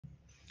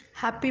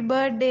Happy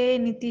birthday,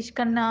 Niteesh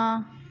Kanna.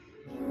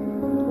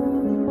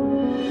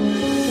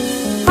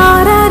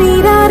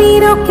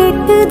 ஆராரிராரிரோ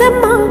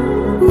கேட்டுதம்மா,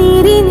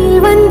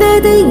 நீரினில்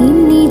வந்தது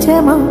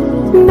இந்நிஜமா.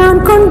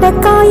 நான் கொண்ட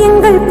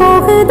காயங்கள்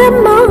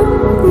போகுதம்மா,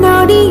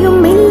 நாடியும்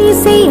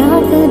மெல்லிசை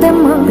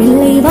ஆகுதம்மா.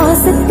 பிள்ளை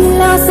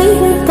வாசத்தில்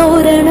ஆசைகள்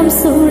தோரணம்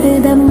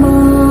சூடுதம்மா.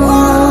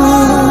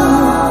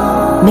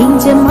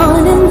 நெஞ்சம்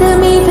ஆனந்த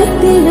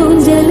மேகத்தில்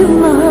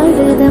ஊஞ்சலும்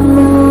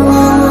ஆடுதம்மா.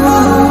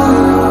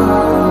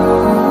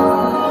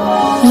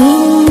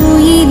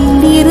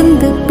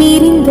 இருந்து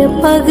பிரிந்த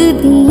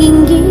பகுதி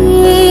இங்கே,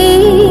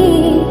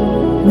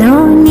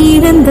 நான்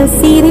இழந்த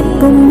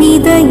சிரிப்பும்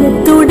இதய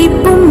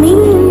துடிப்பும்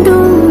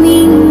மீண்டும்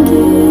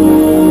இங்கே.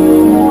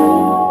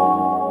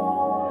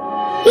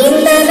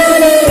 இந்த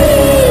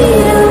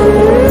நேரம்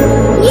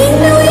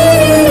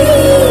என்னுயிரில்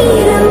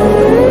ஈரம்,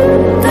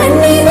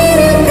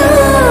 கண்ணெதிரில்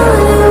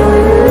காலம்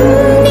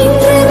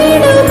நின்று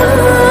விடுமா.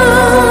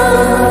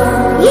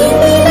 என்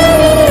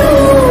நிலவின்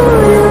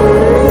ஓரம்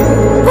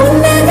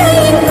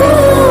புன்னகையின்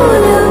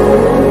கோலம்,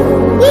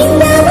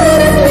 இந்த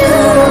மரம்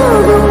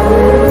யாவும்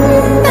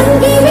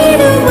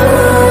தங்கிவிடுமா.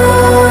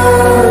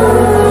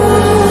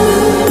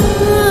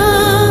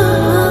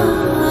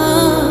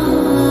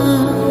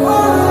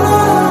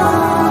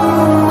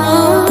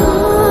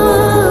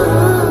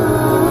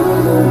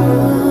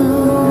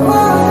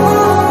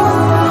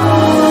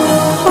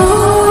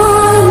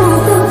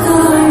 ஆழ்முகம்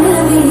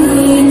காணவே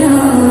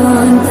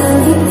நான்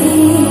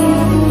தவித்தேன்,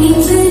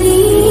 இன்று நீ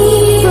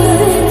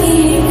வர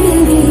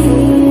கேட்கிறேன்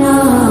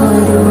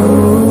நாடோ.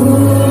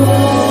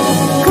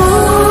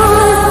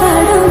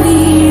 கால்தடம்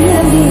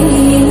வீழவே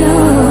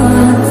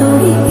நான்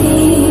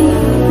துடித்தேன்,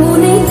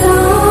 உன்னை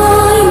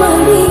தாய்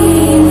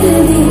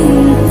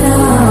மடியேந்ததின்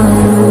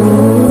தாரோ.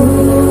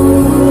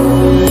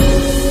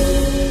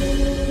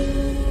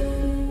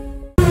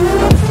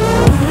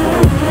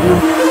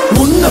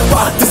 உன்னை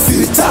பார்த்து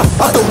சிரிச்சா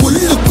அத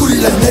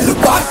உள்ளுக்குள்ள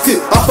நெருப்பாக்கு.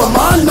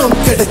 அப்பமானம்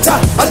கிடைச்சா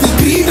அது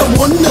கிரீடம்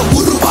ஒண்ணு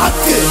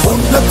உருவாக்கு.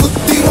 உன்னை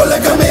குத்தி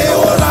உலகமே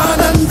ஒரு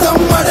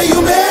ஆனந்தம்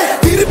அடையுமே.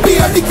 திருப்பி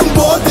அடிக்கும்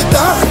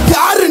போதுதான்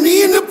யாரு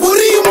நீன்னு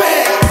புரியுமே.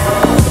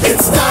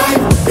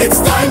 It's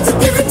time to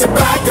give it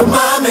back to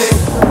mommy.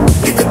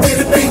 இது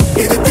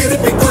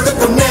திருப்பி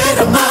கொடுக்கும்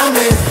நேரம்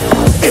மாமே.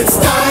 It's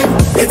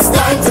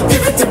time to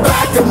give it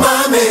back to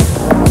mommy.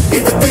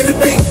 இது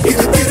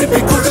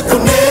திருப்பி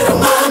கொடுக்கும்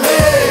நேரம் மாமே.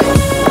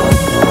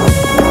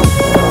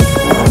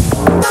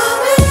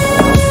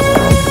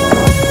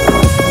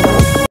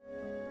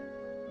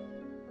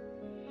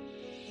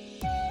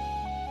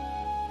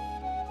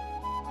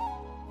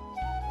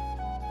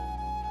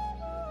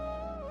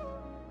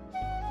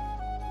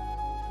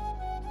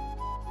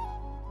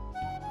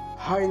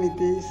 ஹாய்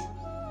நிதீஷ்,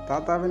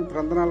 தாத்தாவின்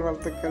பிறந்தநாள்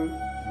வாழ்த்துக்கள்.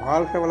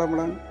 வாழ்க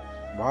வளமுடன்,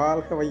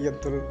 வாழ்க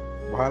வையத்துள்,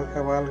 வாழ்க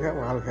வாழ்க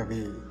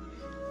வாழ்கவே.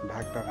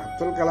 டாக்டர்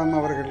அப்துல் கலாம்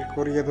அவர்கள்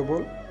கூறியது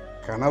போல்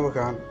கனவு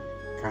காண்,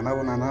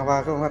 கனவு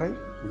நனவாகும் வரை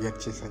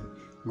முயற்சி செய்.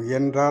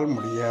 முயன்றால்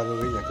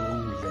முடியாதது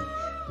எதுவும் இல்லை,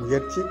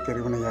 முயற்சி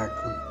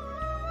திருவினையாக்கும்.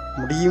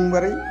 முடியும்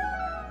வரை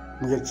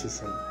முயற்சி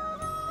செய்.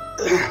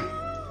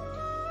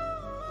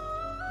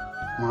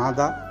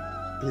 மாதா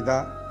பிதா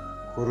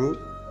குரு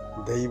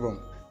தெய்வம்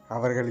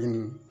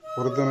அவர்களின்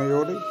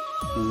உறுதுணையோடு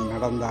நீ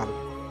நடந்தால்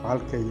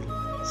வாழ்க்கையில்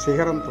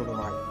சிகரம்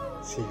தொடுவாய்.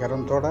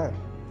 சிகரம்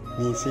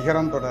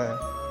தொட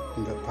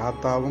இந்த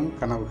தாத்தாவும்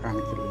கனவு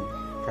காண்கிறேன்.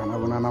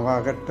 கனவு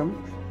நனவாகட்டும்,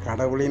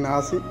 கடவுளின்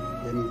ஆசி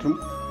என்றும்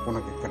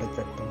உனக்கு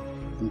கிடைக்கட்டும்.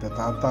 இந்த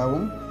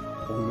தாத்தாவும்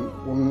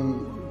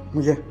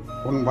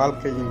உன்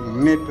வாழ்க்கையின்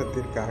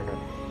முன்னேற்றத்திற்காக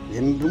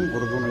என்றும்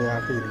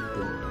உறுதுணையாக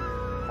இருப்பேன்.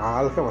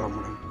 வாழ்க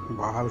வளமுடன்,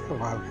 வாழ்க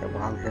வாழ்க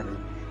வாழ்கவே,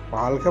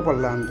 வாழ்க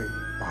பல்லாண்டு,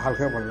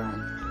 வாழ்க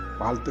பல்லாண்டு.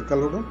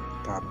 வாழ்த்துக்களுடன்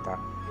தாத்தா.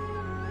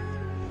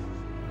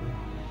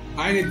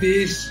 ஹாய்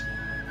நிதீஷ்,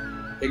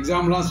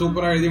 எக்ஸாம்லாம்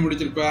சூப்பராக எழுதி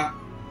முடிச்சிருப்ப.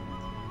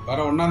 வர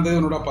 1ஆம் தேதி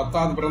உன்னோட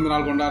 10வது பிறந்த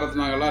நாள்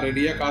கொண்டாடுறது நாங்கள்லாம்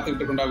ரெடியாக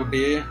காத்துக்கிட்டு இருக்கோண்டா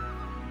குட்டி.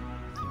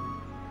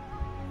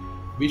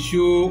 Wish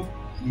you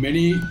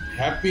many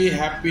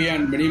happy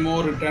and many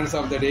more returns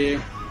of the day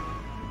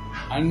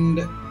and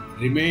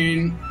remain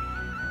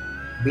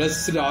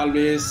blessed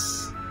always.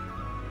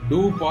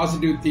 Do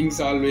positive things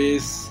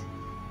always.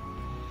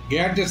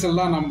 Gadgets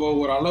எல்லாம் நம்ம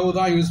ஒரு அளவு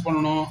தான் யூஸ்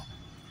பண்ணணும்.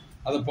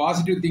 அதை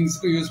பாசிட்டிவ்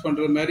திங்ஸ்க்கு யூஸ்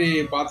பண்ணுற மாதிரி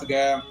பார்த்துக்க.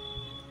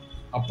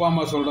 அப்பா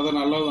அம்மா சொல்கிறத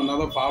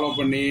நல்லா ஃபாலோ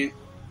பண்ணி,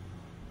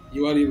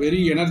 you are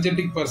very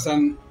energetic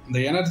person. இந்த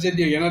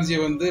எனர்ஜியை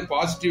வந்து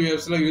பாசிட்டிவ்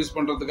வேவ்ஸில் யூஸ்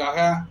பண்ணுறதுக்காக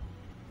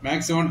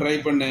மேக்ஸிமம் ட்ரை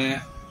பண்ணு.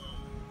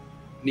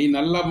 நீ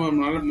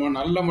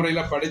நல்ல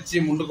முறையில்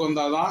படித்து முன்னுக்கு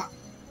வந்தால் தான்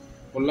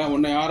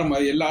உன்னை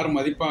எல்லாரும்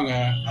மதிப்பாங்க.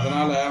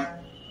 அதனால்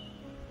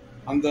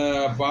அந்த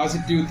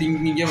பாசிட்டிவ்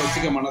திங்கிங்கை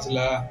வச்சுக்க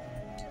மனசில்.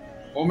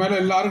 உன் மேலே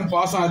எல்லாருக்கும்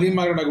பாசம்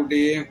அதிகமாக இருக்கடா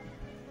குட்டி.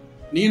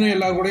 நீனும்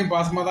எல்லாரு கூடயும்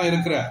பாசமாக தான்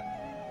இருக்கிற.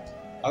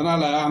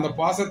 அதனால் அந்த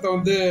பாசத்தை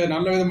வந்து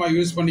நல்ல விதமாக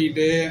யூஸ்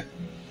பண்ணிக்கிட்டு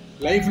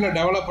லைஃப்பில்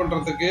டெவலப்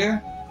பண்ணுறதுக்கு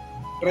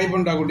ட்ரை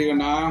பண்ணுறா குட்டி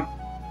கண்ணா.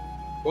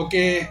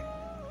 Okay,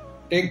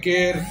 take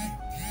care,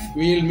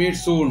 we'll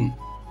meet soon.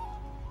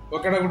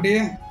 ஓகேடா குட்டி,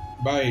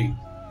 பாய்.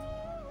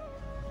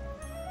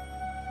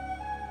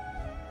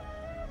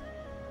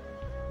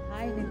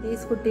 Hi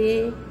Niteesh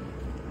Kutti,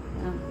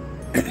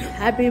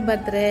 happy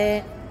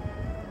birthday,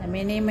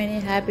 many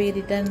happy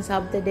returns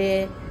of the day.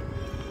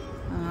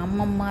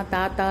 அம்மம்மா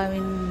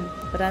தாத்தாவின்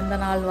பிறந்த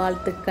நாள்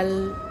வாழ்த்துக்கள்.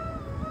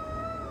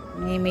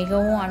 நீ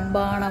மிகவும்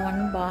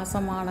அன்பானவன்,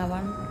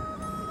 பாசமானவன்,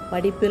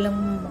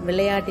 படிப்பிலும்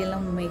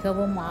விளையாட்டிலும்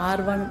மிகவும்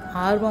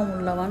ஆர்வம்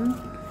உள்ளவன்.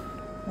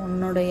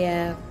 உன்னுடைய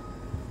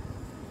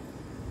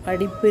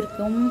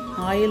படிப்பிற்கும்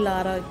ஆயுள்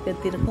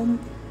ஆரோக்கியத்திற்கும்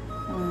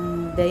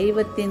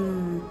தெய்வத்தின்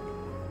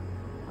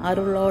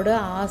அருளோடு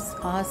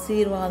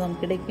ஆசீர்வாதம்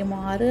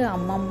கிடைக்குமாறு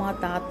அம்மம்மா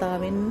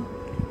தாத்தாவின்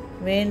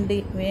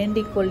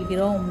வேண்டிக்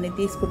கொள்கிறோம்.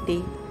 நிதிஷ் குட்டி.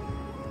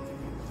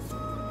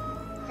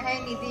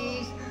 Hi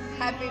Nitish,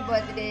 happy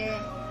birthday.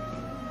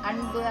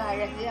 அன்பு,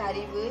 அழகு,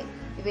 அறிவு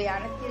இவை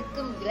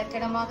அனைத்திற்கும்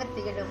இலக்கணமாக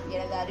திகழும்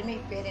எனது அருமை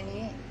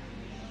பேரனே,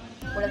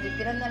 உனது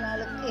பிறந்த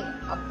நாளுக்கு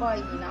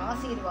அப்பாயின்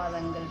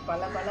ஆசீர்வாதங்கள்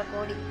பல பல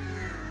கோடி.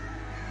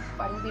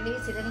 பண்பிலே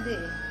சிறந்து,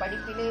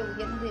 படிப்பிலே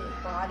உயர்ந்து,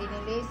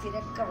 பாரினிலே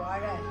சிறக்க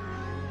வாழ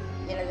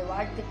எனது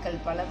வாழ்த்துக்கள்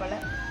பல பல.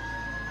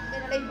 இந்த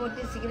நடை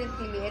போட்டு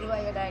சிகரத்தில்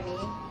ஏறுவாயடா நீ.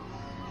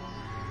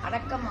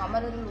 அடக்கம்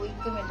அமரர்கள்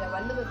உயிக்கும் என்ற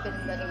வள்ளுவர்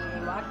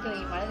பெருந்தகையின்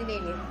வார்த்தையை மனதிலே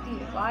நிறுத்தி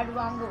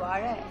வாழ்வாங்கு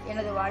வாழ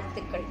எனது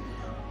வாழ்த்துக்கள்.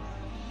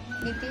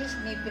 நிதிஷ்,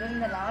 நீ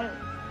பிறந்த நாள்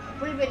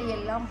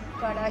புல்வெளியெல்லாம்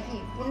புக்காடாகி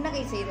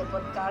புன்னகை செய்த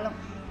பொற்காலம்.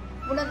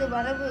 உனது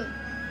வரவு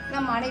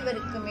நம்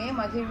அனைவருக்குமே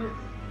மகிழ்வு.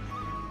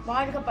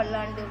 வாழ்க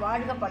பல்லாண்டு,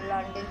 வாழ்க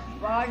பல்லாண்டு,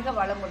 வாழ்க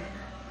வளமுடன்.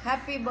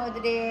 Happy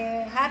birthday,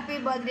 happy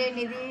birthday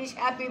Nitish,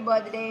 happy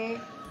birthday.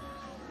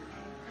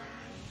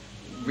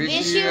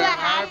 Wish you a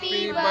happy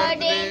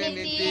birthday,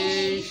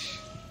 Niteesh.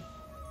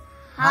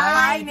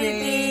 Hi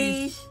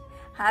Niteesh.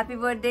 Happy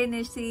birthday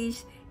Niteesh.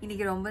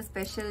 இன்னைக்கு ரொம்ப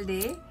ஸ்பெஷல்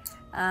டே.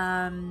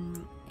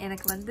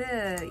 எனக்கு வந்து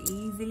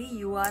easily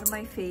you are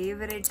my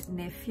favourite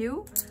nephew,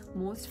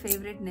 most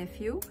favourite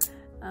nephew.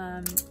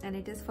 And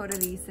it is for a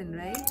reason,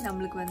 right?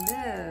 நம்மளுக்கு வந்து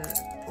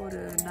ஒரு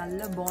நல்ல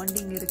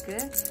bonding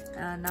இருக்குது.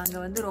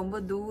 நாங்கள் வந்து ரொம்ப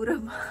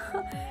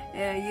தூரமாக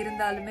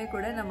இருந்தாலுமே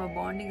கூட நம்ம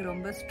பாண்டிங்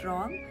ரொம்ப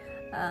ஸ்ட்ராங்.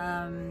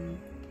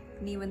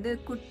 நீ வந்து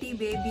குட்டி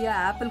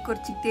பேபியாக ஆப்பிள்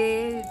குறைச்சிக்கிட்டே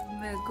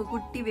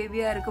குட்டி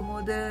பேபியாக இருக்கும்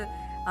போது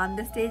அந்த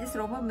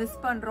ஸ்டேஜஸ் ரொம்ப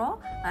மிஸ் பண்ணுறோம்.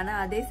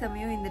 ஆனால் அதே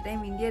சமயம் இந்த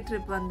டைம் இந்தியா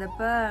ட்ரிப்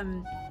வந்தப்போ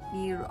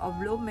நீ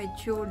அவ்வளோ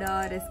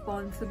மெச்சூர்டாக,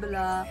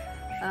 ரெஸ்பான்சிபிளாக,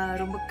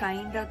 ரொம்ப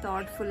கைண்டாக,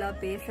 தாட்ஃபுல்லாக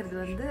பேசுகிறது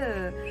வந்து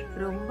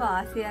ரொம்ப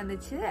ஆசையாக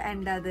இருந்துச்சு.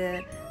 அண்ட் அது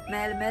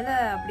மேலே மேலே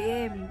அப்படியே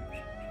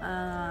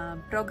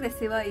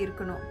ப்ரோக்ரெசிவாக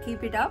இருக்கணும்.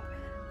 Keep it up.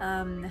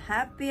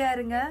 ஹாப்பியாக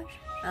இருங்க,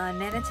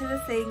 நினச்சதை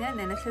செய்யுங்க,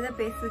 நினச்சதை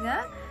பேசுங்க.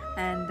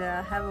 And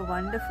have a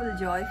wonderful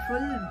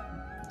joyful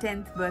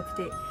 10th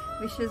birthday.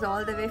 Wishes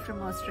all the way from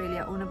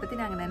Australia. உன்னை பற்றி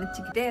நாங்கள்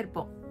நினச்சிக்கிட்டே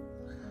இருப்போம்.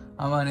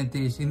 ஆமாம்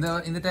நிதிஷ்,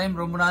 இந்த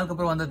டைம் ரொம்ப நாளுக்கு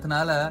அப்புறம்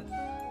வந்ததுனால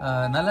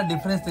நல்ல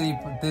டிஃப்ரென்ஸ்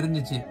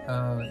தெரிஞ்சிச்சு.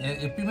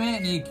 எப்பயுமே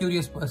நீ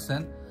கியூரியஸ்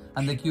பர்சன்,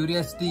 அந்த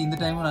கியூரியாசிட்டி இந்த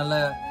டைமும் நல்ல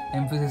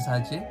எம்பசிஸ்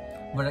ஆச்சு.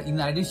 பட்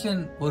இன்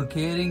அடிஷன் ஒரு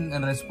கேரிங்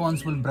அண்ட்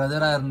ரெஸ்பான்சிபிள்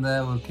பிரதராக இருந்த,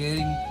 ஒரு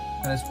கேரிங்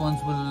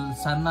ரெஸ்பான்சிபிள்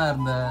சன்னாக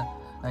இருந்த,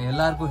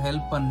 எல்லாருக்கும்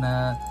ஹெல்ப் பண்ண,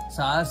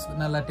 சார்ஸ்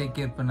நல்லா டேக்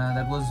கேர் பண்ண,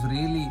 that was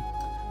really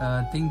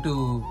thing to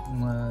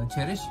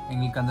cherish.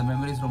 எங்களுக்கு அந்த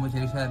மெமரிஸ் ரொம்ப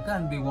செரிஷாக இருக்குது.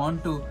 And we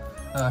want to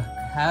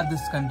have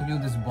this continue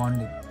this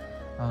bonding.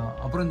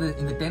 அப்புறம்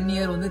இந்த 10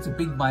 year வந்து இட்ஸ்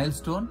பிக் மைல்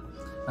ஸ்டோன்.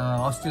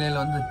 ஆஸ்திரேலியாவில்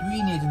வந்து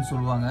ட்வீன் ஏஜ்னு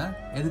சொல்லுவாங்க.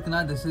 எதுக்குன்னா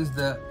this is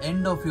the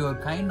end of your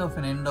end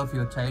of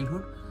your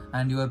childhood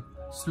and your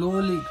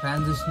slowly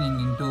transitioning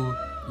into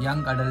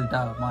young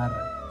அடல்ட்டாக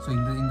மாறுற. So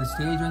இந்த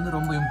stage வந்து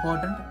ரொம்ப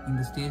இம்பார்ட்டண்ட்.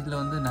 இந்த ஸ்டேஜில்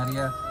வந்து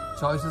நிறைய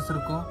சாய்ஸஸ்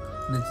இருக்கும்,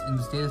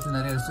 இந்த ஸ்டேஜில்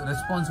நிறைய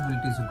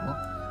ரெஸ்பான்சிபிலிட்டிஸ் இருக்கும்.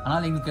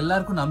 ஆனால் எங்களுக்கு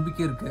எல்லாருக்கும்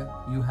நம்பிக்கை இருக்குது.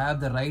 You have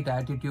the right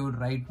attitude,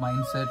 right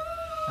mind set.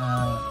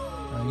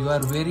 You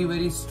are very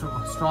very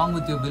strong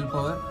with your will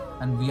power.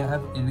 And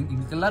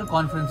எங்களுக்கு எல்லாரும்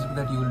கான்ஃபிடன்ஸ்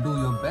இருக்குது that you will do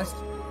your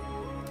best.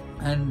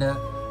 And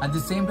at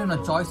the same time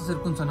நான் சாய்ஸஸ்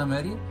இருக்குன்னு சொன்ன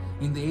மாதிரி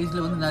இந்த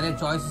ஏஜில் வந்து நிறைய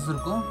சாய்ஸஸ்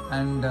இருக்கும்.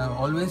 And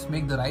always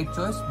make the right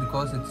choice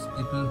because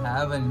it will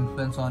have an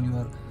influence on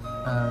your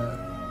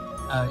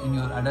in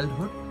your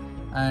adulthood.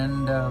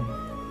 And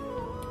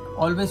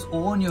always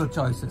own your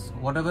choices.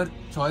 Whatever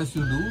choice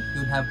you do,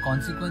 you'll have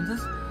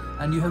consequences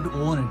and you have to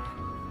own it.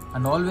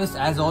 And always,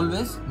 as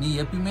always,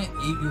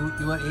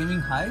 you are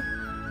aiming high,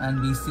 and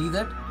we see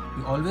that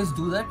you always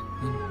do that.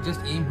 You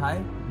just aim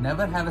high,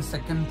 never have a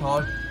second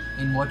thought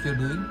in what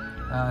you're doing.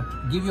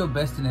 Give your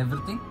best in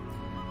everything.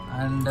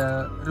 And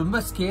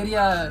ரொம்ப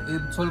ஸ்கேரியா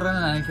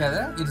சொல்றேன்னு நினைக்காத.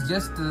 It's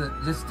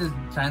just a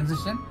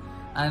transition,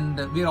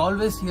 and we're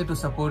always here to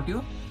support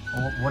you.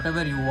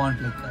 Whatever you want,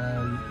 like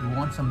you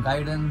want some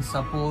guidance,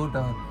 support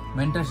or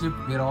mentorship,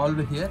 we're all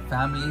here.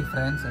 Family,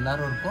 friends,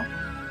 ellarum irukom.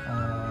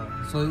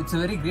 So it's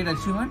a very great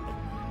achievement.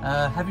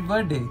 Happy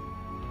birthday.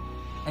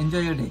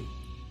 Enjoy your day.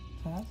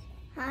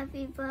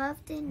 Happy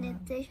birthday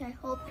Niteesh. I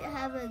hope you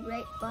have a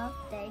great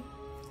birthday.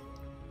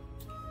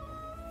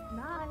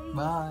 Bye.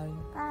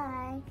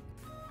 Bye.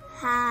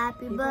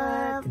 Happy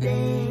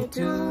birthday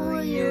to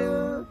you.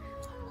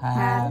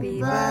 Happy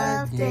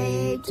birthday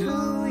to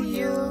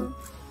you.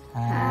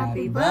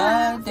 Happy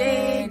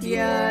birthday,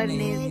 dear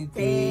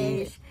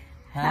Niteesh.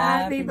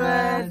 Happy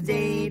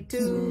birthday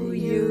to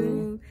you.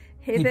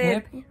 Hip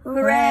hip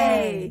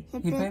hooray!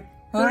 Hip hip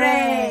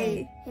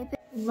Hooray!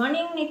 Good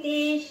morning,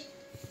 Niteesh.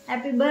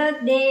 Happy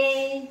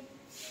birthday.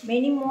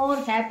 Many more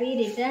happy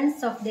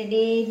returns of the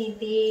day,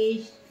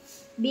 Niteesh.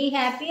 Be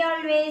happy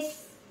always.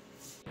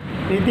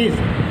 Niteesh,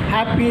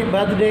 happy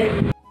birthday.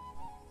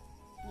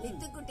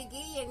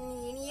 நித்துக்குட்டிக்கு என்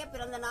இனிய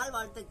பிறந்த நாள்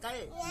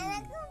வாழ்த்துக்கள்.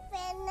 எனக்கும்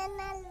பிறந்த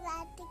நாள்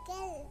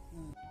வாழ்த்துக்கள்.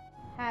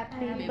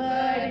 Happy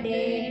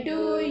birthday to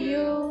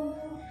you.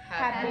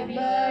 Happy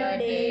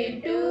birthday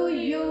to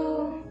you.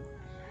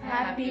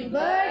 Happy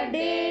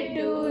birthday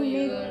to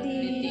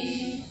Niteesh.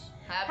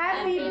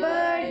 Happy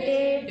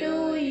birthday to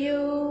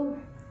you.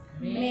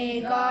 May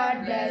God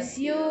bless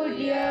you,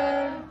 dear.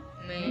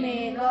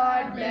 May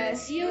God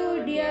bless you,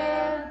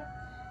 dear.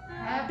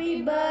 Happy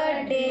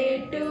birthday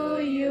to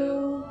you.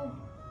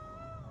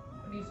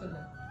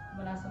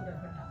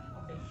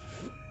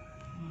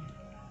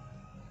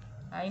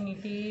 Hi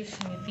Niteesh,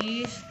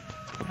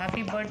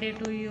 happy birthday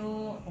to you.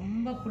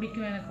 ரொம்ப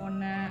பிடிக்கும் எனக்கு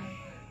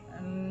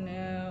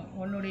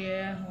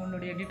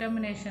உன்னுடைய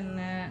determination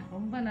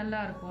ரொம்ப நல்லா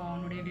இருக்கும்.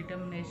 அவனுடைய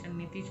determination,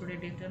 நிதிஷுடைய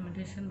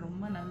determination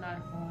ரொம்ப நல்லா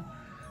இருக்கும்.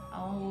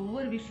 அவன்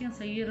ஒவ்வொரு விஷயம்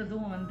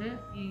செய்கிறதும்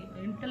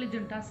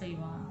இன்டெலிஜென்ட்டாக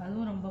செய்வான்.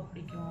 அதுவும் ரொம்ப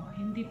பிடிக்கும்.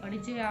 ஹிந்தி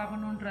படித்தே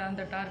ஆகணுன்ற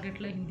அந்த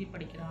டார்கெட்டில் ஹிந்தி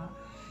படிக்கிறான்.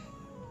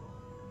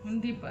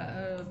 ஹிந்தி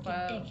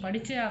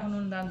படித்தே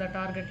ஆகணுன்ற அந்த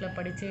டார்கெட்டில்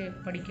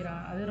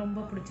படிக்கிறான். அது ரொம்ப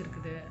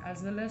பிடிச்சிருக்குது.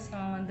 அஸ் வெல் அஸ்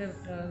அவன்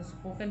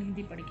ஸ்போக்கன்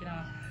ஹிந்தி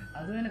படிக்கிறான்.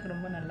 அதுவும் எனக்கு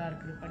ரொம்ப நல்லா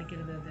இருக்குது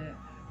படிக்கிறது.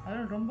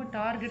 அதுவும் ரொம்ப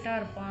டார்கெட்டாக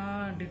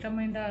இருப்பான்,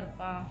 டிட்டர்மைண்டாக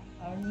இருப்பான்.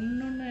 அவன்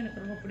இன்னொன்று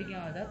எனக்கு ரொம்ப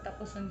பிடிக்கும். அதாவது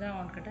தப்பு செஞ்சால்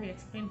அவன்கிட்ட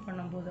எக்ஸ்பிளைன்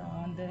பண்ணும்போது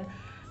அவன்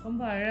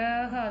ரொம்ப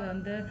அழகாக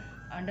அதை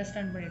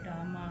அண்டர்ஸ்டாண்ட் பண்ணிட்டான்.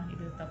 ஆமாம்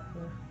இது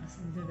தப்பு நான்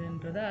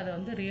செஞ்சதுன்றதை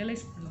அதை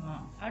ரியலைஸ்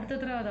பண்ணுவான். அடுத்த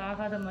தடவை அது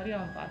ஆகாத மாதிரி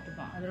அவன்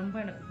பார்த்துப்பான். அது ரொம்ப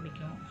எனக்கு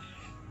பிடிக்கும்.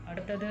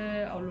 அடுத்தது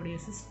அவளுடைய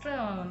சிஸ்டரை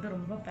அவன்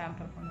ரொம்ப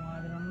பேம்பர் பண்ணுவான்.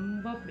 அது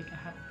ரொம்ப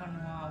பிடிக்கும். ஹக்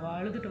பண்ணுவான். அவள்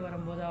அழுதுட்டு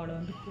வரும்போது அவளை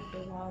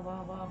கூப்பிட்டு வா வா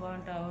வா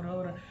வான்ட்டு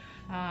ஒரு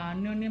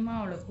அந்யோன்யமாக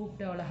அவளை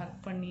கூப்பிட்டு அவளை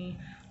ஹக் பண்ணி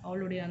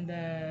அவளுடைய அந்த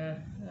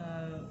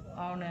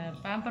அவனை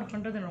பேம்பர்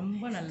பண்ணுறது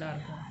ரொம்ப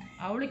நல்லாயிருக்கும்.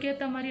 அவளுக்கு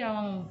ஏற்ற மாதிரி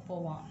அவன்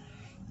போவான்.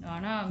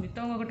 ஆனால்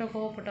மித்தவங்கக்கிட்ட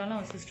கோவப்பட்டாலும்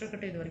அவன்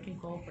சிஸ்டர்கிட்ட இது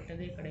வரைக்கும்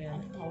கோவப்பட்டதே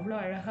கிடையாது. அவ்வளோ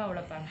அழகாக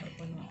அவளை பேம்பர்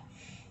பண்ணுவான்.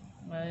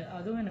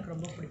 அதுவும் எனக்கு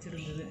ரொம்ப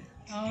பிடிச்சிருந்தது.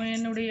 அவன்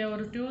என்னுடைய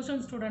ஒரு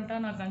டியூஷன்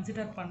ஸ்டூடெண்ட்டாக நான்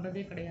கன்சிடர்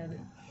பண்ணுறதே கிடையாது.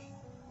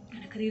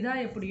 எனக்கு ரிதா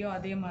எப்படியோ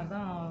அதே மாதிரி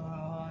தான்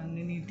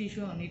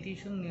நிதிஷும்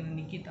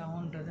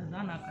நிக்கிதாவுன்றது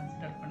தான் நான்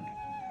கன்சிடர் பண்ணுறேன்.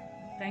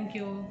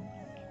 தேங்க்யூ.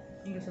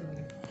 நீங்கள்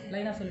சொல்லுங்கள்,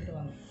 லைனாக சொல்லிட்டு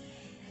வாங்க.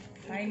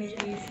 ஹாய்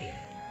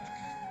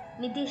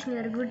நிதிஷ், நீ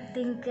ஒரு குட்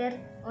திங்கர்.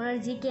 உன்னோட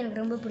ஜிகே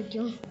எனக்கு ரொம்ப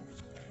பிடிக்கும்.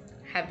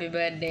 Happy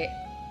birthday.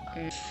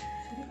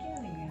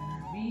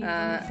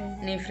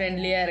 நீ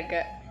ஃப்ரெண்ட்லியாக இருக்க.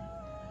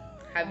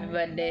 Happy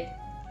birthday.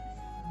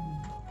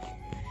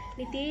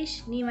 நிதிஷ்,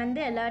 நீ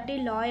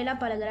எல்லார்ட்டையும் லாயலாக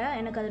பழகுற.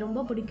 எனக்கு அது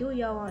ரொம்ப பிடிக்கும்.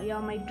 You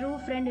are my true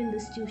friend in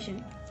this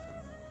tuition.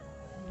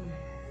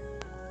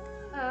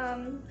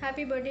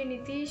 Happy birthday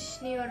Nitish,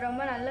 நீ ஒரு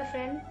ரொம்ப நல்ல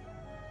friend.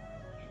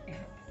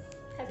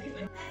 Happy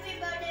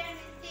birthday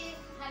Nitish.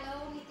 Hello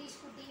Nitish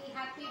குட்டி,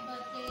 happy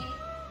birthday.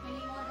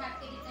 Many more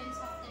happy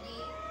returns of the டே.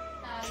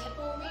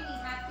 எப்போவுமே நீ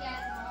ஹாப்பியாக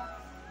இருக்கணும்.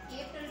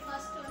 ஏப்ரல்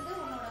 1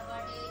 உன்னோட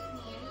பர்த்டே.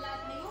 நீ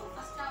எல்லாத்துலேயும்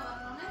ஃபஸ்ட்டாக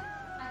வரணும்னு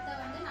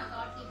அதை நான்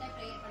காட் கிட்ட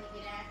ப்ரேயர்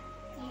பண்ணிக்கிறேன்.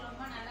 நீ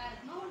ரொம்ப நல்லா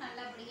இருக்கணும்.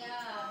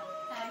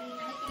 நல்லபடியாக நீ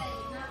நினைக்கிற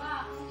என்னவா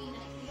ஆகணும் நீ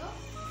நினைக்கிறியோ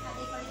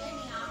அதேபடியே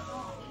நீ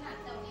ஆகணும் அப்படின்னு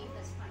அத்தை உன்னையும்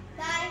ப்ரெஸ் பண்ணுறேன்.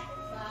 பாய்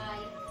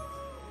பாய்.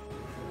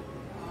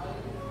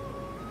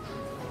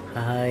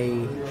 ஹாய்,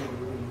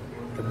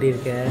 எப்படி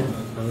இருக்க?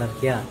 நல்லா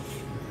இருக்கியா?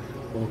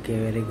 Okay,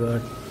 very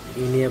good.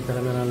 இனிய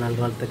பிறந்தநாள்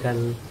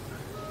நல்வாழ்த்துக்கள்.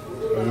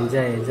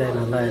 என்ஜாய்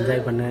நல்லா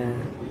என்ஜாய் பண்ணு.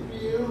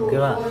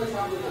 ஓகேவா?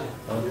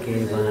 Okay,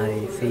 bye.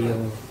 see you.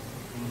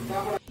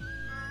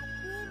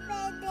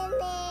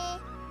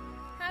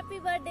 Happy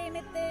birthday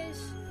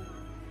Nitish.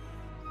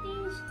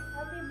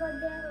 Happy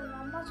birthday. உங்கள்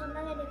அம்மா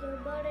சொன்னாங்க எனக்கு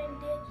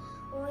பர்த்டேன்ட்டு.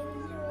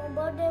 உன்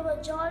பர்த்டேவை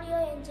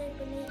ஜாலியாக என்ஜாய்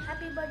பண்ணி.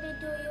 Happy birthday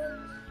to you.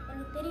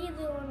 எனக்கு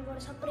தெரியுது உனக்கு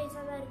ஒரு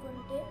சர்ப்ரைஸாக தான்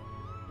இருக்குன்ட்டு.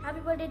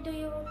 Happy birthday to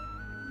you.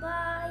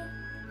 பாய்.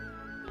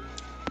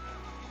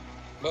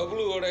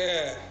 பப்ளுவோடைய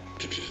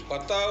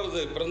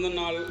 10வது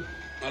பிறந்தநாள்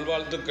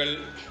நல்வாழ்த்துக்கள்.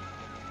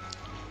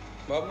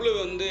 பப்ளு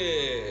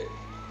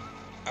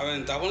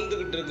அவன்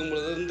தவழ்ந்துக்கிட்டு இருக்கும்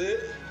பொழுது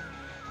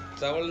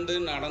தவழ்ந்து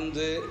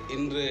நடந்து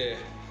இன்று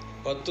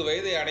 10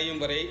 வயதை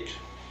அடையும் வரை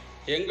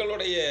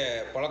எங்களுடைய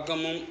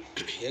பழக்கமும்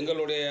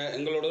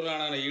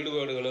எங்களுடனான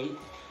ஈடுபாடுகளும்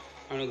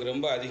அவனுக்கு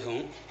ரொம்ப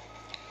அதிகம்.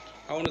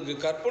 அவனுக்கு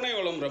கற்பனை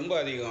வளம் ரொம்ப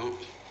அதிகம்.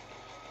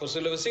 ஒரு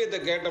சில விஷயத்தை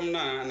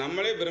கேட்டோம்னா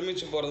நம்மளே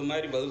பிரமிச்சு போகிறது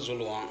மாதிரி பதில்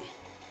சொல்லுவான்.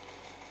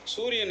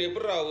 சூரியன்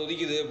எப்படா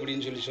உதிக்குது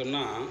அப்படின்னு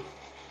சொன்னால்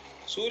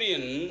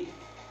சூரியன்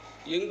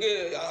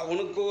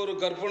அவனுக்கு ஒரு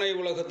கற்பனை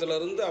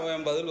உலகத்திலேருந்து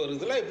அவன் பதில்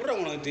வருதுல எப்படி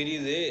அவனுக்கு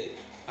தெரியுது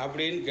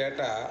அப்படின்னு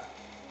கேட்டால்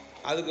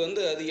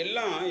அதுக்கு அது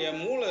எல்லாம்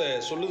என் மூளை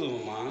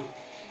சொல்லுதுமா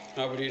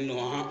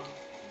அப்படின்னுவான்.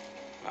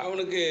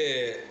 அவனுக்கு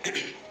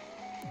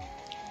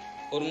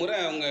ஒரு முறை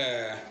அவங்க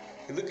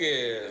இதுக்கு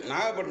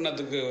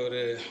நாகப்பட்டினத்துக்கு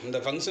இந்த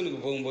ஃபங்க்ஷனுக்கு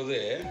போகும்போது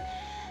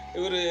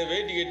இவர்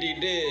வேட்டி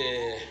கட்டிக்கிட்டு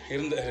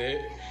இருந்தார்.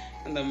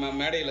 அந்த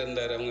மேடையில்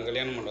இருந்தார் அவங்க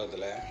கல்யாண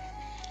மண்டபத்தில்.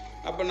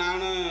 அப்போ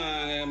நானும்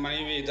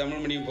மனைவி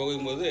தமிழ்மணி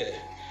போகும்போது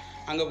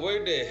அங்கே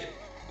போயிட்டு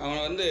அவனை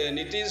வந்து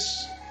நிதிஷ்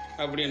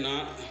அப்படின்னா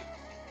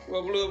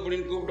பப்ளு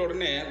அப்படின்னு கூப்பிட்ட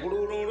உடனே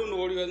குடுன்னு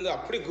ஓடி வந்து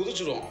அப்படி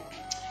குதிச்சிடுவான்.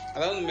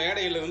 அதாவது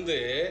மேடையிலேருந்து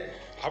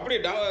அப்படி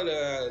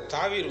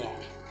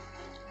தாவிடுவான்.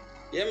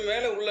 என்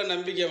மேலே உள்ள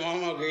நம்பிக்கை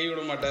மாமா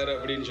கைவிட மாட்டார்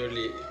அப்படின்னு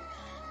சொல்லி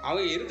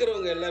அவங்க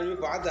இருக்கிறவங்க எல்லாருமே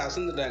பார்த்து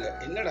அசந்துட்டாங்க.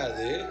 என்னடா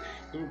அது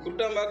இப்படி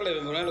குட்டாம்பாக்கில்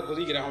இவங்க மேலே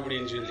குதிக்கிறான்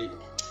அப்படின்னு சொல்லி.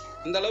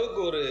 அந்த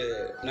அளவுக்கு ஒரு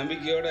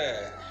நம்பிக்கையோடு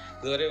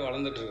இதுவரை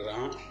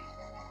வளர்ந்துட்டுருக்குறான்.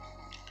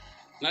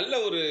 நல்ல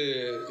ஒரு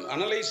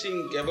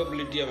அனலைசிங்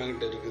கேப்பபிலிட்டி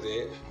அவன்கிட்ட இருக்குது.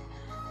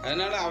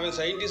 அதனால் அவன்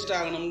சயின்டிஸ்ட்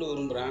ஆகணும்னு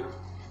விரும்புகிறான்.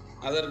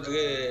 அதற்கு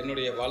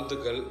என்னுடைய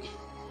வாழ்த்துக்கள்.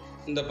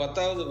 இந்த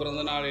 10வது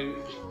பிறந்த நாளில்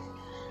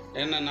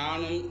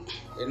நானும்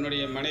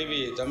என்னுடைய மனைவி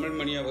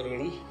தமிழ்மணி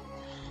அவர்களும்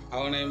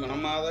அவனை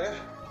மனமாத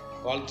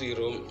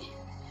வாழ்த்துகிறோம்.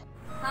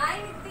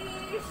 ஹாய்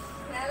நிதீஷ்,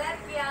 நல்லா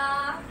இருக்கியா?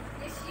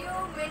 Wish you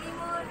many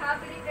more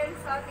happy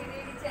returns of the day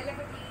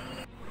செல்லகுட்டி.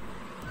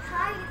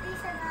 Hi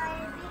Nitish அண்ணா,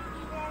 எப்படி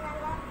இருக்கீங்க?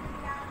 நல்லா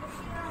இருக்கீங்களா?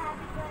 Wish you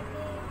happy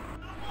birthday.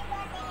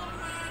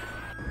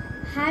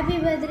 Happy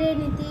birthday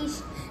Nitish.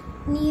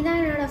 நீ தான்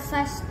என்னோட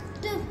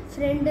ஃபஸ்ட்டு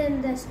ஃப்ரெண்டு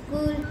இந்த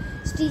ஸ்கூல்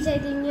ஸ்ரீ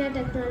சைத்தன்யா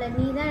டெக்னாலஜி.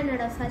 நீ தான்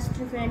என்னோட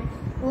ஃபஸ்ட்டு ஃப்ரெண்ட்.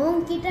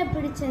 உன்கிட்ட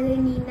பிடிச்சது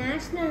நீ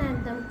நேஷ்னல்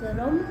ஆந்தம்க்கு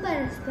ரொம்ப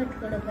ரெஸ்பெக்ட்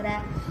கொடுக்குற,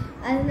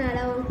 அதனால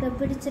உன்கிட்ட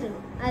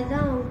பிடிச்சிருக்கு.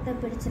 அதுதான் உன்கிட்ட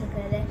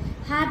பிடிச்சிருக்கிறது.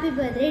 Happy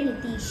birthday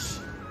Nitish.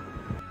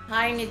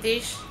 Hi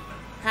Niteesh,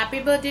 happy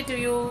birthday to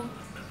you.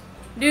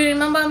 Do you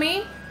remember me?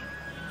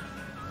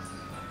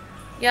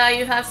 Yeah,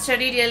 you have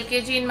studied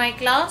LKG in my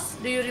class.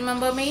 Do you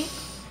remember me?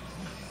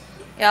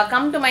 Yeah,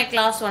 come to my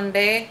class one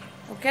day.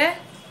 Okay?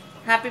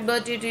 Happy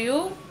birthday to you.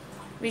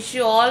 Wish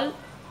you all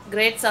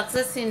great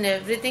success in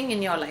everything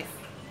in your life.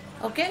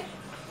 Okay?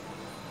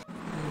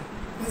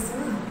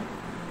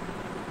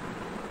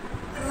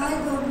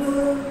 Hi Bablu.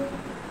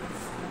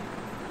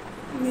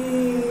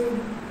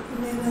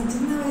 நான்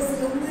சின்ன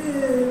வயசுலேருந்து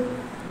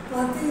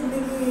பார்த்து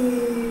இன்னைக்கு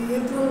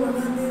April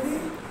 1ஆம் தேதி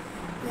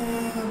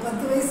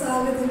 10 வயசு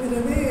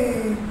ஆகுதுங்கிறது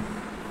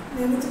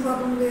நினச்சி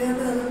பார்க்க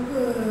முடியாத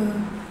அளவுக்கு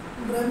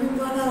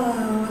பிரமிப்பான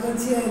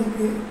வளர்ச்சியாக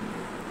இருக்குது.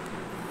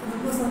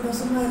 ரொம்ப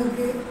சந்தோஷமாக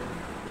இருக்குது.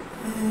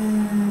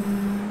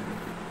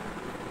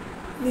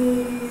 நீ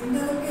இந்த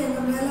அளவுக்கு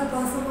எங்கள் மேலே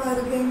பாசமாக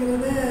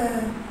இருக்கேங்கிறத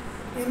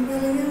என்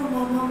மேலேயும்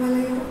மாமா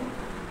மேலேயும்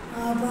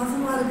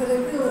பாசமாக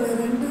இருக்கிறதுக்கு ஒரு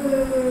 2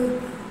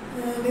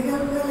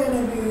 நிகழ்வுகள்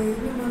எனக்கு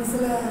இன்னும்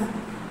மனசில்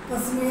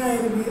பசுமையாக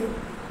இருக்குது.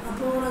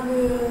 அப்போது உனக்கு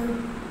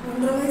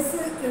 1.5 வயசு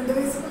 2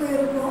 வயசுக்குள்ளே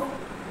இருக்கும்.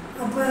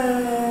 அப்போ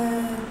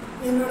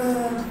என்னோடய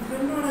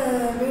ஃப்ரெண்டோட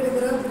வீடு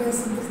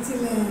கிரகப்பிரவேசம்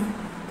திருச்சியில்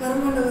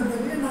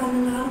கருமண்டபத்துக்கு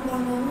நானும்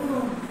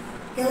மாமாவும்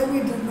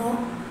கிளம்பிட்டு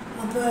இருந்தோம்.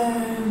 அப்போ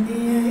நீ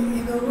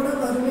எங்கள் கூட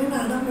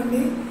வருவேன்னு அடம்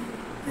பண்ணி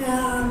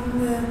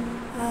அந்த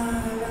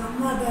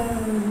அம்மாட்ட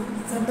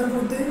சட்டை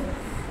போட்டு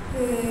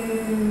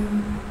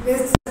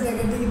வேஸ்ட் சட்டை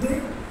கட்டிக்கிட்டு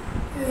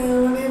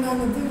உடனே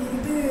நாங்கள்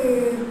தூக்கிக்கிட்டு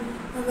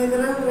அந்த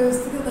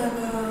கிரகப்பிரவேசத்துக்கு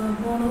நாங்கள்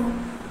போனோம்.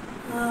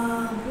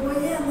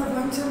 போய் அந்த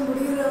ஃபங்க்ஷன்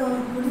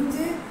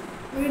முடிஞ்சு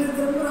வீடு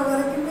திரும்புகிற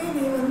வரைக்குமே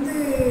நீ வந்து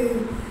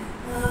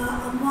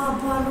அம்மா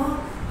அப்பானோ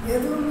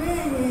எதுவுமே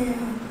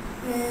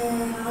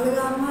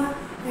அழுகாமல்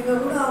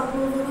எங்கள் கூட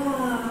அவ்வளோ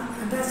தூரம்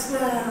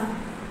அட்டாச்சாக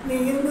நீ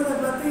இருந்ததை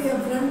பார்த்து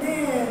என் ஃப்ரெண்டே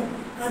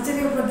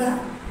ஆச்சரியப்பட்டேன்.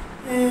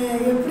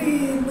 எப்படி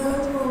இந்த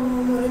அளவுக்கு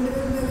 2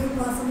 பேர் மேலேயும்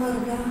பாசமாக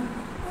இருக்கான்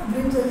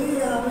அப்படின்னு சொல்லி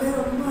அவளே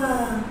ரொம்ப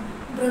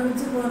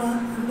பிரமிச்சு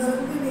போனான். அந்த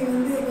அளவுக்கு நீ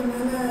வந்து எங்கள்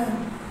மேலே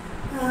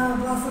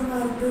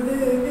பாசமாக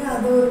இருந்ததுக்கு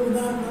அது ஒரு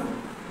உதாரணம்.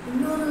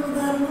 இன்னொரு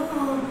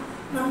உதாரணம்,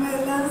 நம்ம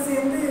எல்லோரும்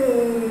சேர்ந்து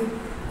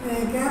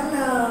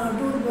கேரளா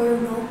டூர்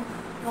போயிருந்தோம்.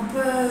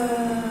 அப்போ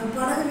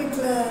படகு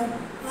வீட்டில்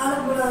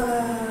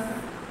ஆலப்புழாவில்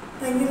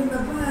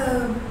தங்கியிருந்தப்ப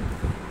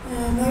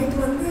நைட்டு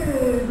வந்து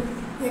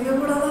எங்கள்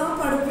கூட தான்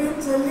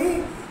படுப்பேன்னு சொல்லி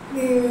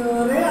நீ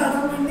ஒரே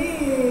அடம் பண்ணி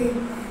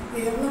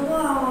எவ்வளவோ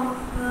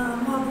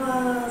அம்மா அப்பா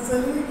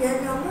சொல்லி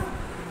கேட்காம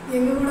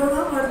எங்கள் கூட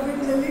தான்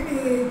படுப்பேன்னு சொல்லி நீ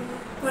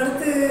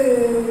படுத்து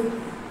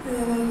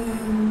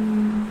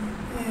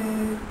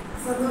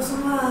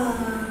சந்தோஷமாக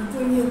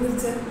தூங்கி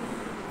எழுந்திரிச்சேன்.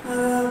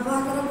 அதை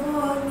பார்க்குறப்போ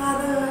நான்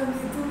அதை நீ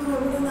தூங்குற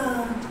கூட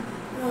நான்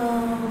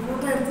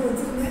ஃபோட்டோ எடுத்து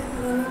வச்சுருந்தேன்.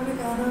 அதெல்லாம்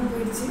காணாமல்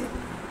போயிடுச்சு.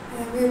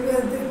 மேபி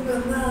அது திருப்பி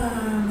வந்தால்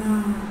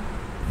நான்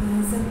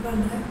சென்ட்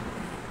பண்ணுறேன்.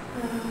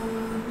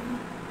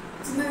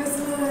 சின்ன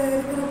வயசில்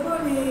இருக்கிறப்போ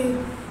நீ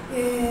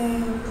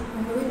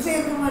உங்கள் வீட்டிலே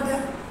இருக்க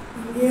மாட்டேன்.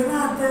 இங்கே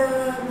தான் அத்தை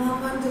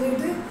மாமான்னு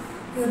சொல்லிட்டு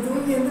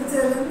தூங்கி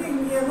எந்திரிச்சதுலேருந்து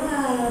இங்கே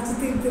தான்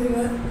சுற்றிட்டு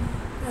திரிவேன்.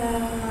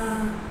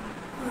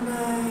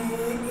 நான்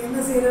என்ன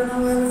செய்கிறேனோ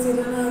வேலை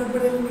செய்கிறேனோ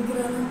அடுப்படையில்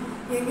நிற்கிறானோ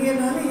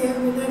எங்கேனாலும்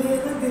என் முன்னாடியே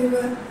தான்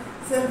திரிவேன்.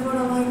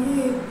 செல்ஃபோனை வாங்கி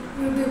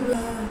யூடியூப்பில்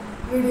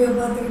வீடியோ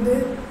பார்த்துக்கிட்டு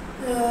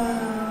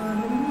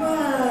ரொம்ப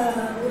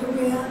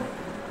உரிமையாக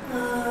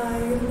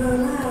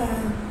இருந்ததெல்லாம்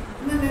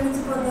இன்னும்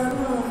நினச்சி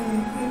பார்த்தாலும்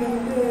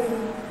எங்களுக்கு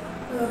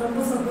ரொம்ப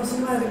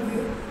சந்தோஷமாக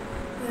இருக்குது.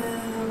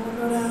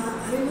 உன்னோட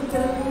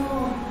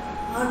அறிவுத்திறமையும்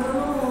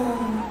ஆற்றலும்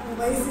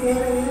வயசு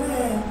ஏற ஏற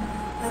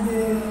அது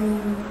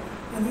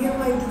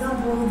அதிகமாகிட்டு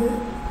தான் போகுது.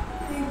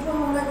 இப்போ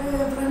உனக்கு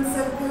ஃப்ரெண்ட்ஸ்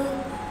சர்க்கிள்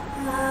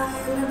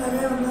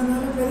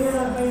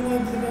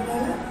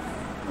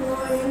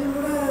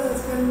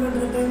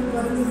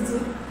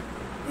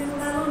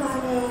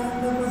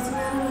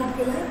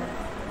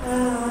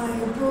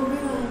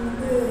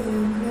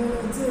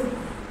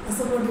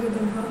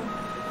இருப்போம்.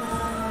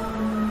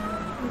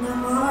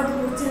 நான் மாவாட்டி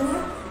முடிச்சேன்னா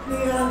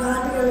நீங்கள் அந்த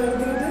ஆட்டுக்களை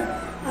எடுத்துக்கிட்டு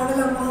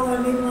அதில்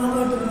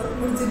மாவாட்டு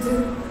முடிச்சுட்டு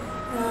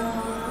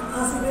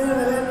ஆசையாக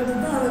விளையாண்டுட்டு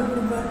தான் அதை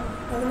கொடுப்பேன்.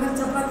 அது மாதிரி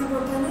சப்பாத்தி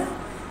போட்டேன்னா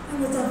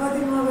அந்த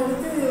சப்பாத்தி மாவை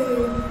எடுத்து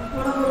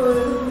உடம்பு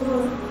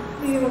கொடுக்கணும்.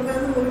 நீங்கள்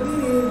உட்காந்து உருட்டி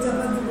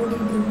சப்பாத்தி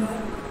போட்டுக்கிட்டு இருப்பேன்.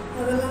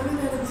 அதெல்லாமே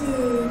நினச்சி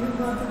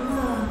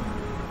பார்த்தோம்னா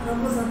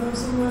ரொம்ப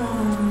சந்தோஷமாக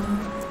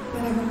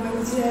எனக்கு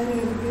மகிழ்ச்சியாகவே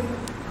இருக்குது.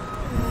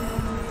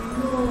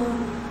 இன்னும்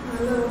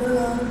நல்ல உடல்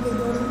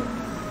ஆரோக்கியத்தோடு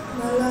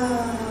நல்ல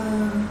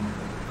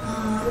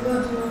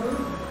அறிவாற்றலோடு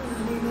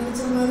நீ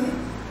நினச்ச மாதிரி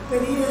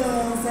பெரிய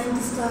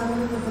சயின்டிஸ்ட்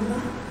ஆகணுங்கிறது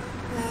தான்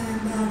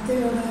இந்த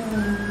அத்தையோட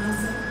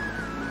ஆசை.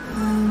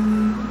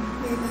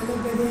 நீ நல்ல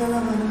பெரிய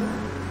ஆளாக வருவேன்.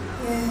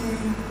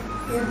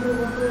 ஏப்ரல்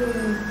 1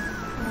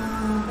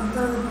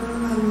 10வது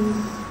பிறந்தநாள்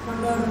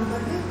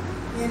கொண்டாடுறதுக்கு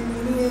என்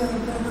இனிய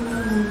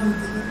பிறந்தநாள்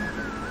நல்வாழ்த்துக்கள்.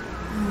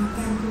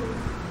 Thank you.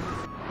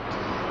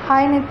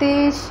 Hi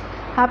Niteesh,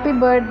 happy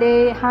birthday,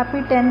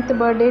 happy 10th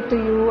birthday to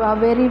you. A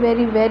very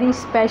very very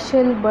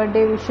special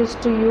birthday wishes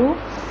to you.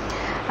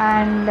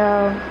 And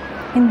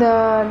in the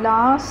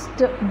last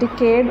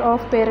decade of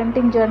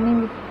parenting journey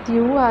with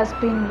you has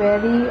been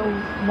very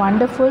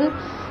wonderful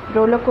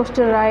roller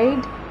coaster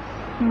ride.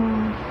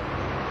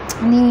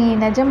 நீ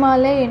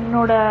நிஜமாலே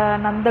என்னோட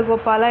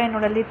நந்தகோபாலா,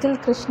 என்னோட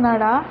little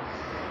கிருஷ்ணடா.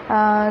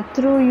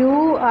 Through you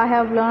I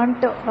have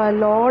learnt a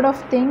lot of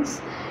things.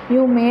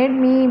 You made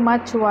me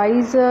much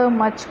wiser,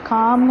 much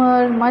calmer,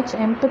 much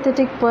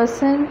empathetic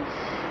person.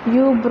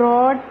 You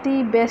brought the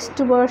best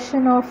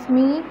version of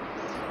me.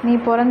 நீ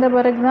பிறந்த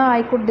பிறகு தான்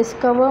I could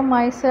discover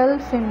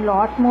myself in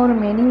lot more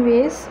many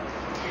ways.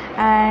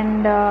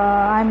 And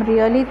I'm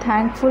really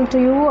thankful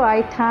to you. I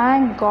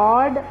thank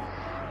God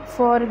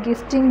for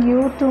gifting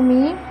you to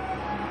me.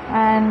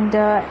 And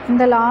in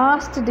the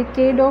last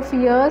decade of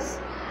years,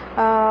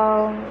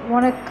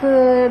 உனக்கு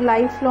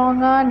life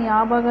லாங்காக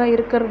ஞாபகம்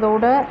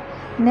இருக்கிறதோட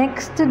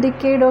next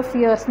decade of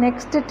years,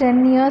 next 10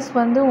 years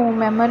வந்து உன்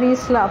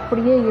மெமரிஸில்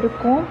அப்படியே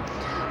இருக்கும்.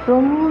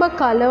 ரொம்ப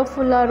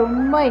கலர்ஃபுல்லாக,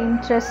 ரொம்ப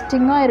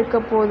இன்ட்ரெஸ்டிங்காக இருக்க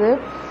போகுது.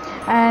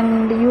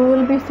 And you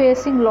will be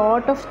facing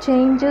lot of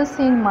changes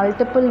in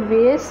multiple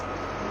ways.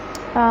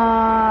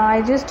 I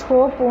just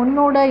hope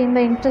உன்னோட இந்த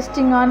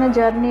இன்ட்ரெஸ்டிங்கான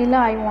ஜர்னியில்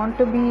I want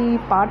to be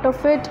part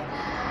of it.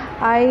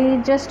 I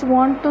just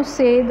want to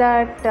say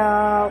that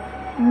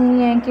நீ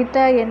என்கிட்ட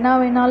என்ன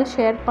வேணாலும்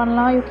ஷேர்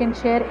பண்ணலாம். You can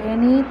share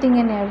any thing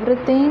and every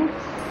thing.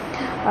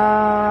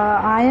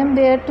 ஐ ஆம்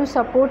there to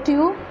support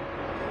you.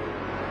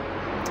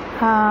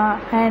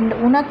 And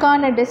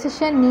உனக்கான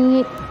டெசிஷன் நீ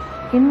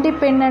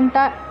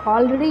இண்டிபெண்ட்டாக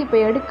ஆல்ரெடி இப்போ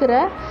எடுக்கிற,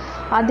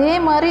 அதே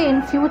மாதிரி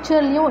இன்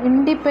ஃப்யூச்சர்லேயும்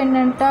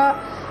இண்டிபெண்ட்டாக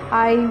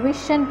I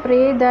wish and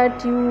pray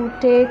that you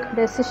take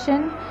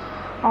decision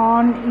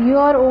on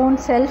your own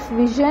self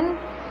vision.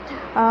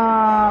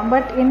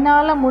 But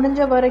என்னால் முடிஞ்ச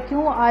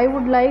வரைக்கும் I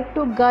would like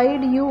to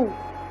guide you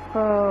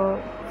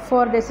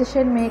for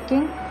decision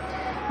making.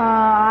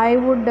 I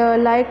would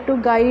like to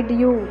guide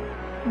you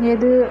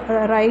எது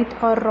right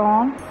or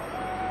wrong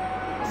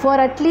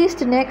for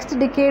at least next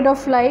decade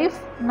of life.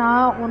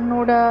 நான்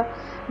உன்னோட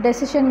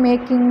decision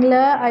மேக்கிங்கில்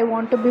I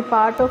want to be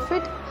part of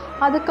it.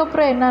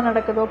 அதுக்கப்புறம் என்ன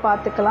நடக்குதோ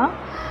பார்த்துக்கலாம்.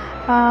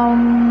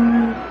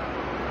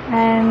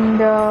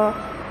 And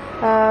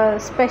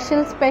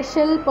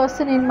special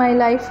person in my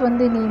life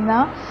வந்து நீ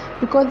தான்.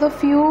 Because of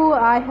you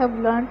I have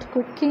learnt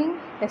cooking,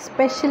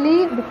 especially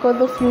because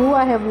of you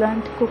I have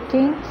learnt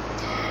cooking.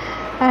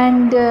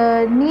 And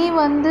நீ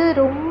வந்து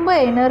ரொம்ப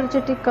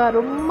எனர்ஜெட்டிக்காக,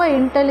 ரொம்ப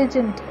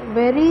intelligent,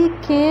 very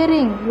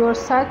carrying. You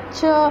are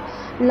such a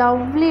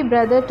lovely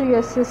brother to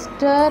your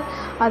sister.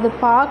 அது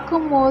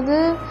பார்க்கும்போது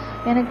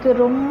எனக்கு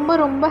ரொம்ப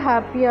ரொம்ப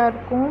ஹாப்பியாக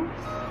இருக்கும்.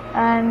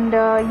 And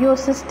your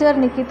sister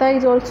Nikita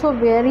is also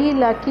very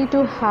lucky to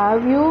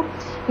have you.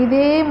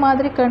 இதே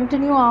மாதிரி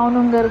கண்டினியூ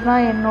ஆகணுங்கிறது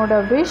தான் என்னோட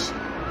விஷ்.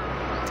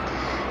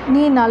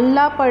 நீ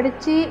நல்லா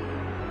படித்து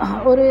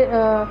ஒரு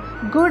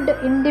குட்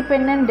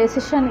இண்டிபெண்ட்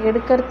டெசிஷன்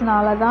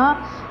எடுக்கிறதுனால தான்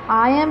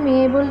ஐ ஆம்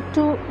able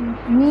to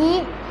me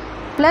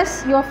plus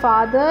your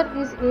father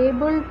is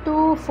able to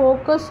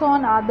focus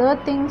on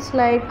other things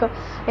like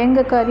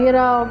எங்கள்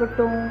கரியராக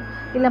ஆகட்டும்,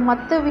 இல்லை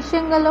மற்ற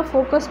விஷயங்களில்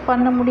ஃபோக்கஸ்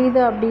பண்ண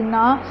முடியுது.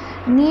 அப்படின்னா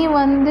நீ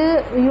வந்து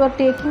you are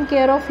taking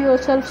care of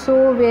your self so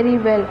very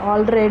well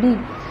already.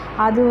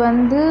 அது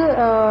வந்து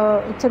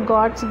it's a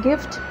God's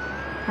gift.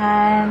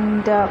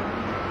 And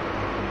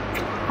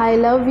I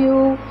love you.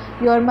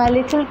 You are my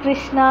little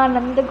Krishna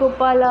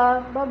Nandagopala.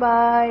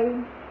 Bye.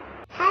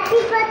 Happy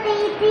birthday,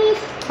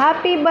 Niteesh.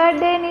 Happy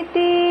birthday,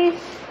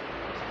 Niteesh.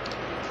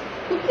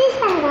 Niteesh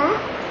anga.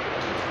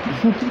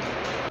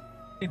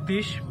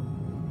 Niteesh,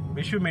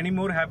 wish you many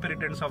more happy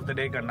returns of the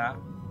day கண்ணா.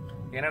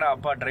 என்னடா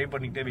அப்பா drive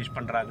பண்ணிக்கிட்டே wish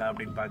பண்ணுறாங்க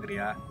அப்படின்னு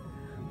பார்க்குறியா?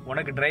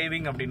 உனக்கு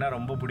driving அப்படின்னா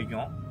ரொம்ப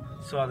பிடிக்கும்.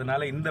 ஸோ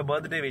அதனால் இந்த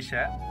பர்த்டே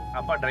விஷை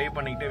அப்பா ட்ரைவ்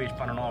பண்ணிக்கிட்டே விஷ்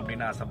பண்ணணும்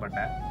அப்படின்னு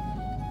ஆசைப்பட்டேன்.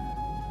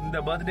 இந்த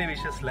பர்த்டே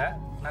விஷஸில்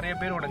நிறைய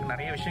பேர் உனக்கு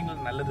நிறைய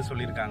விஷயங்கள் நல்லது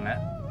சொல்லியிருக்காங்க.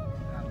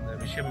 அந்த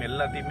விஷயம்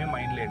எல்லாத்தையுமே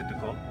மைண்டில்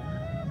எடுத்துக்கோ.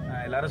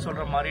 எல்லோரும்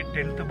சொல்கிற மாதிரி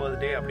 10th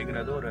பர்த்டே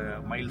அப்படிங்கிறது ஒரு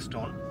மைல்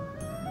ஸ்டோன்.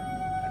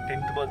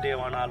 10th பர்த்டே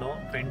ஆனாலும்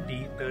 20,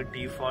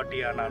 30, 40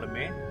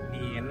 ஆனாலுமே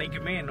நீ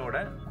என்னைக்குமே என்னோட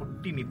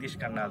குட்டி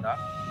நிதிஷ் கண்ணா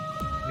தான்.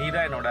 நீ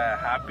தான் என்னோட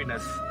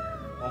ஹாப்பினஸ்.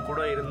 உன்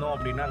கூட இருந்தோம்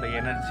அப்படின்னா அந்த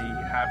எனர்ஜி,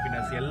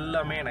 ஹாப்பினஸ்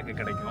எல்லாமே எனக்கு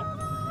கிடைக்கும்.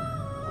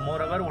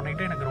 மோரோவர்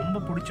உன்கிட்ட எனக்கு ரொம்ப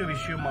பிடிச்ச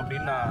விஷயம்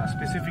அப்படின்னு நான்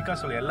ஸ்பெசிஃபிக்காக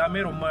சொல்ல,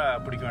 எல்லாமே ரொம்ப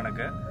பிடிக்கும்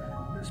எனக்கு.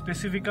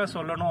 ஸ்பெசிஃபிக்காக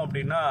சொல்லணும்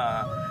அப்படின்னா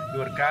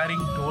your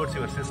carrying towards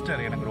your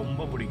sister எனக்கு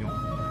ரொம்ப பிடிக்கும்.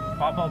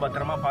 பாப்பாவை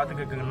பத்திரமா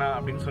பார்த்துக்கங்கண்ணா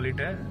அப்படின்னு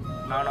சொல்லிட்டு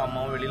நானும்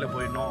அம்மாவும் வெளியில்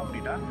போயிடணும்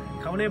அப்படின்னா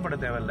கவலையப்பட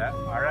தேவையில்லை,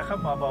 அழகாக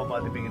பாப்பாவை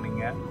பார்த்துப்பீங்க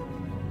நீங்கள்.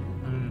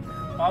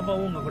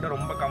 பாப்பாவும் உங்கள் கூட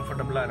ரொம்ப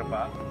கம்ஃபர்டபுளாக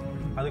இருப்பா.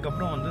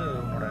 அதுக்கப்புறம் வந்து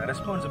உன்னோட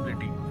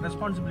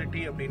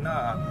ரெஸ்பான்சிபிலிட்டி அப்படின்னா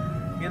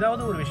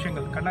ஏதாவது ஒரு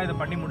விஷயங்கள், கண்ணா இதை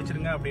பண்ணி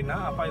முடிச்சிருங்க அப்படின்னா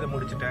அப்பா இதை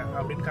முடிச்சிட்டேன்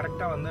அப்படின்னு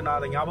கரெக்டாக வந்து நான்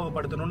அதை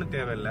ஞாபகப்படுத்தணும்னு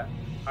தேவையில்லை,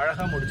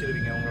 அழகாக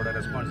முடிச்சிருவீங்க உங்களோட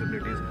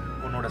ரெஸ்பான்சிபிலிட்டிஸ்.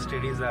 உன்னோட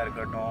ஸ்டடீஸாக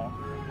இருக்கட்டும்,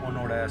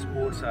 உன்னோட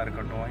ஸ்போர்ட்ஸாக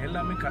இருக்கட்டும்,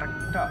 எல்லாமே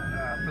கரெக்டாக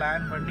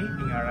பிளான் பண்ணி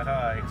நீங்கள்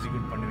அழகாக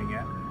எக்ஸிக்யூட் பண்ணுவீங்க.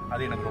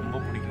 அது எனக்கு ரொம்ப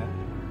பிடிக்கும்.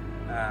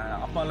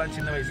 அப்பாலாம்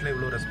சின்ன வயசில்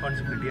இவ்வளோ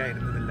ரெஸ்பான்சிபிலிட்டியாக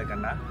இருந்ததில்லை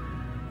கண்ணா.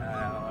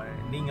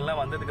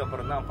 நீங்கள்லாம்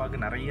வந்ததுக்கப்புறம் தான்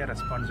அப்பாவுக்கு நிறைய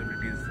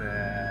ரெஸ்பான்சிபிலிட்டிஸ்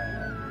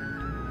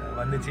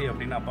வந்துச்சு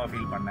அப்படின்னு அப்பா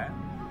ஃபீல் பண்ணேன்.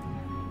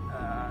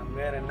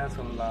 வேறு என்ன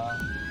சொல்லலாம்,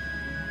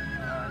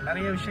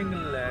 நிறைய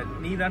விஷயங்கள்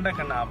நீ தாண்டா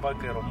கண்ணா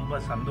அப்பாவுக்கு ரொம்ப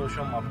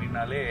சந்தோஷம்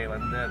அப்படின்னாலே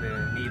வந்து அது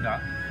நீ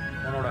தான்.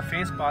 உன்னோட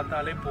ஃபேஸ்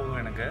பார்த்தாலே போதும்,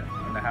 எனக்கு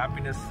அந்த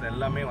ஹாப்பினஸ்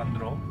எல்லாமே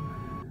வந்துடும்.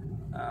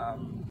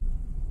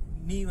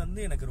 நீ வந்து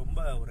எனக்கு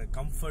ரொம்ப ஒரு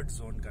comfort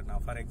zone Kanna.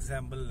 For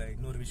example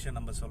இன்னொரு விஷயம்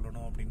நம்ம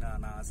சொல்லணும் அப்படின்னா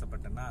நான்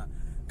ஆசைப்பட்டேன்னா,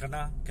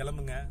 கண்ணா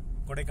கிளம்புங்க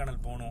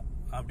கொடைக்கானல் போகணும்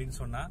அப்படின்னு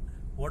சொன்னால்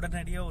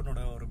உடனடியாக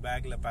உன்னோட ஒரு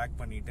பேக்கில் பேக்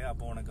பண்ணிவிட்டு,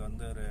 அப்போ உனக்கு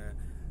வந்து ஒரு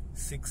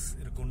 6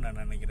 இருக்குன்னு நான்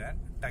நினைக்கிறேன்,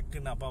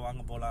 டக்குன்னு அப்பா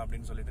வாங்க போகலாம்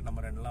அப்படின்னு சொல்லிட்டு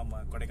நம்ம ரெண்டுலாம்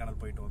கொடைக்கானல்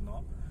போயிட்டு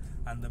வந்தோம்.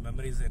 அந்த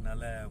மெமரிஸ்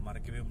என்னால்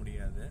மறக்கவே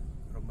முடியாது.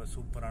 ரொம்ப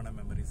சூப்பரான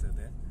மெமரிஸ்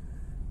அது.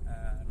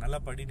 நல்லா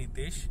படி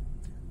நிதேஷ்,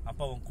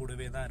 அப்பா உன்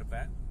கூடவே தான்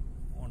இருப்பேன்.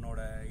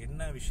 உன்னோட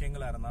என்ன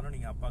விஷயங்களாக இருந்தாலும்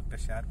நீங்கள் அப்பாக்கிட்ட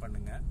ஷேர்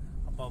பண்ணுங்கள்.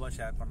 அப்பாவாக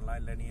ஷேர் பண்ணலாம்,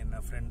 இல்லை நீ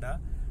என்ன ஃப்ரெண்டாக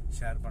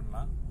ஷேர்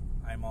பண்ணலாம்.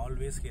 I am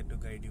always here to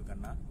guide you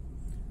Kanna.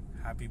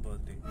 Happy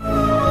birthday.